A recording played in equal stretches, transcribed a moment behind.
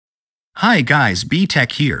Hi guys,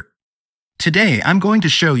 B-Tech here. Today I'm going to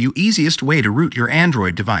show you easiest way to root your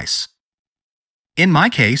Android device. In my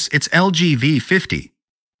case, it's LG V50.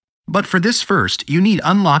 But for this first, you need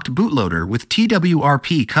unlocked bootloader with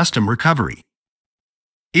TWRP custom recovery.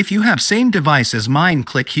 If you have same device as mine,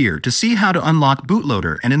 click here to see how to unlock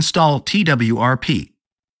bootloader and install TWRP.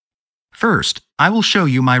 First, I will show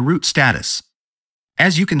you my root status.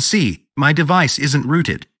 As you can see, my device isn't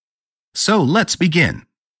rooted. So let's begin.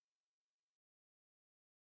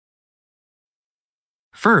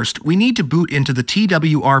 First, we need to boot into the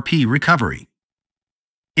TWRP recovery.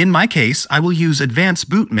 In my case, I will use Advanced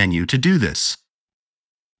Boot menu to do this.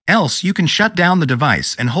 Else, you can shut down the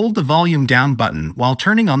device and hold the volume down button while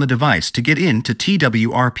turning on the device to get into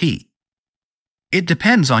TWRP. It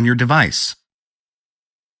depends on your device.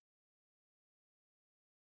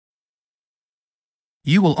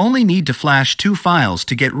 You will only need to flash 2 files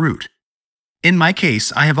to get root. In my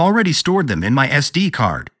case, I have already stored them in my SD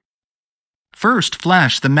card. First,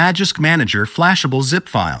 flash the Magisk Manager flashable zip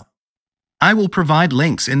file. I will provide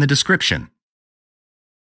links in the description.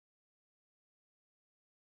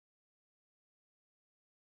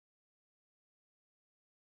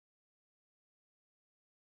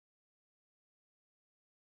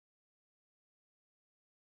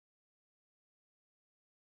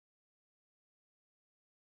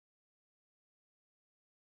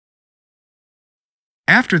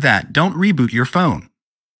 After that, don't reboot your phone.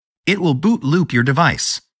 It will boot loop your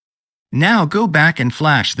device. Now go back and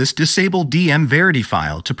flash this disable dmverity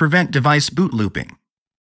file to prevent device boot looping.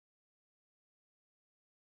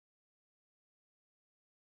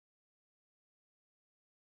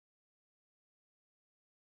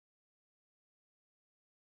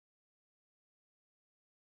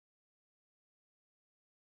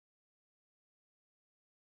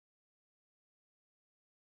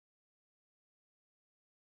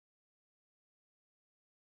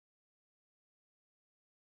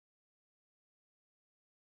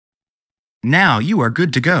 Now you are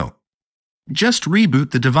good to go. Just reboot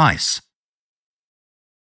the device.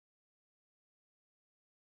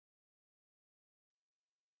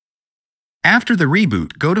 After the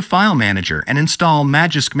reboot, go to File Manager and install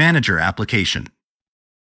Magisk Manager application.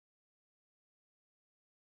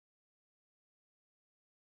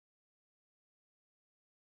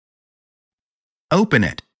 Open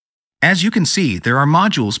it. As you can see, there are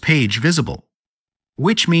modules page visible,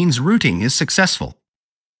 which means rooting is successful.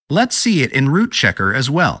 Let's see it in Root Checker as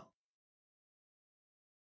well.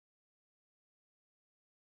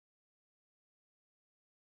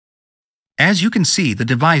 As you can see, the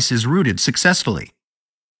device is rooted successfully.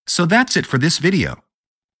 So that's it for this video.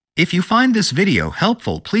 If you find this video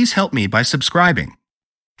helpful, please help me by subscribing.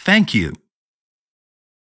 Thank you.